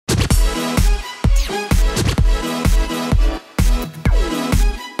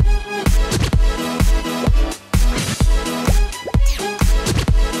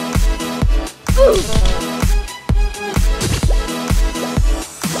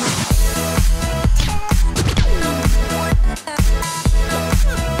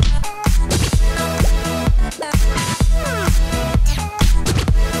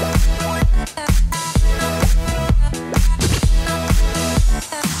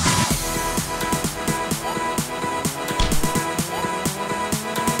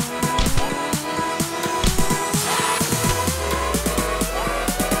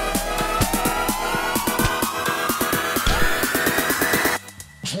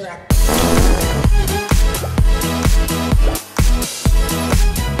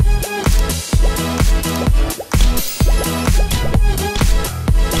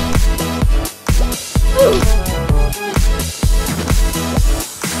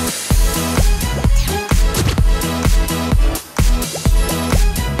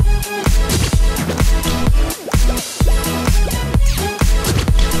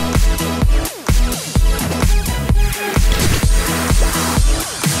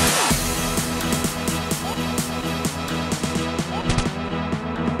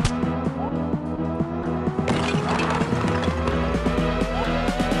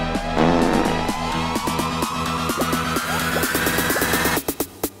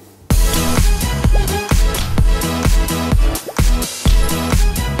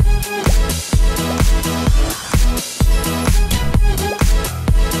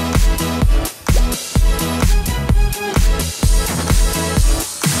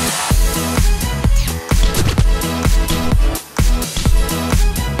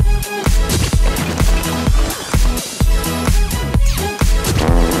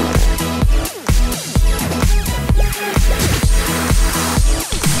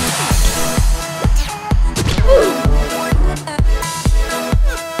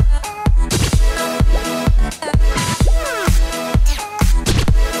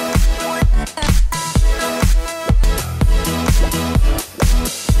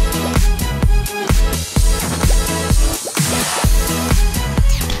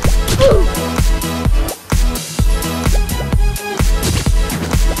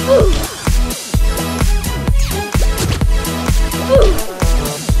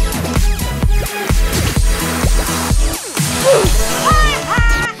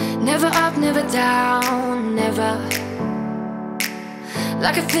Never up, never down, never.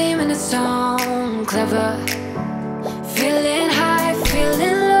 Like a theme in a song, clever. Feeling high,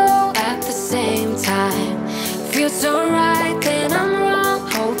 feeling low at the same time. Feels so right, then I'm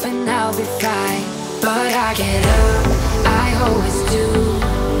wrong, hoping I'll be fine. But I get up, I always do.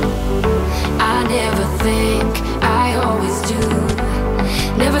 I never think, I always do.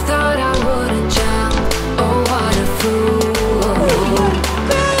 Never thought I wouldn't jump, oh what a fool.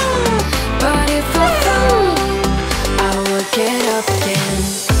 But if I fall, I would get up again.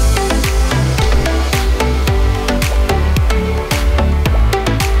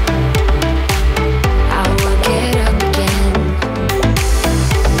 I would get up again.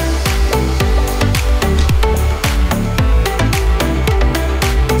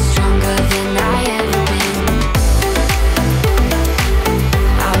 Stronger than I ever been.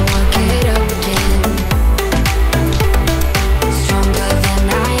 I would get up again. Stronger than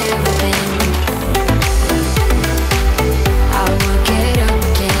I ever been. I would get up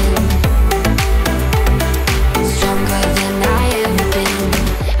again. Stronger than I ever been.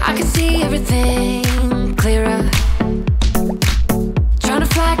 I can see everything clearer. Trying to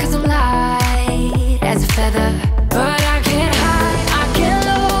fly 'cause I'm light as a feather. But I get high, I get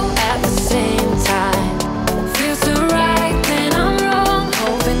low at the same time. Feels so right, then I'm wrong,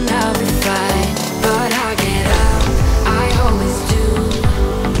 hoping I'll be fine. But I get up, I always do.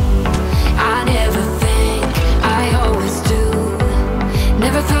 I never think, I always do.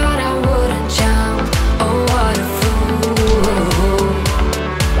 Never thought I wouldn't jump, oh what a fool.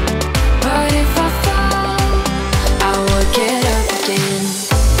 But if I fall,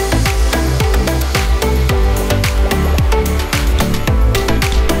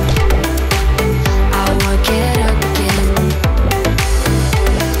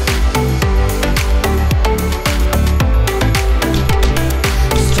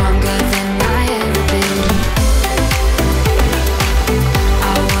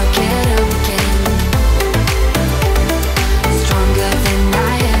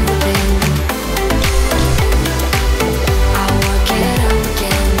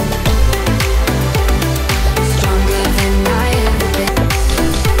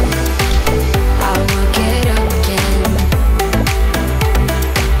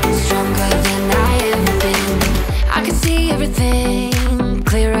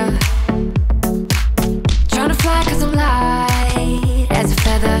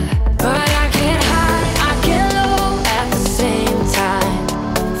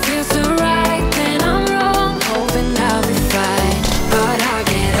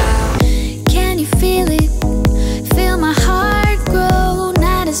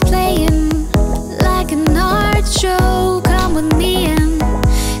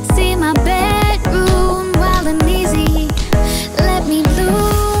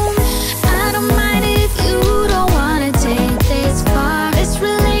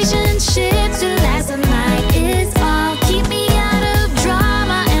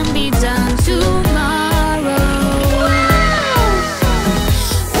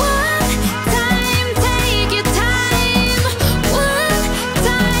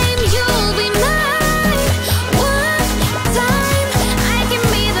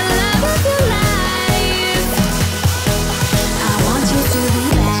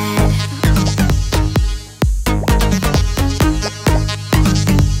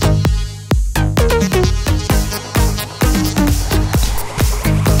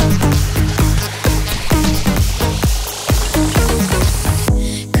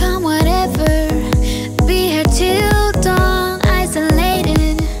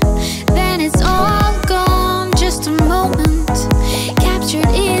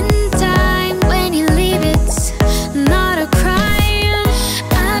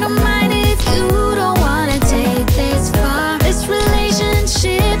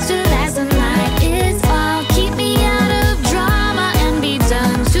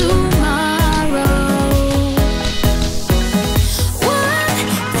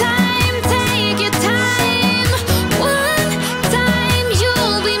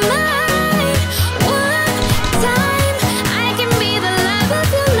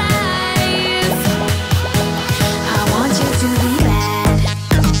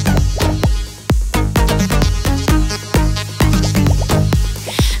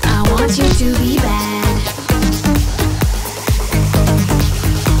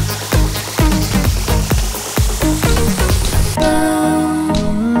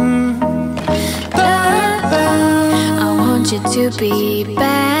 to be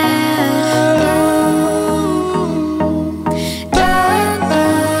bad.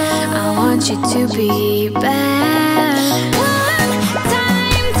 I want you to be bad.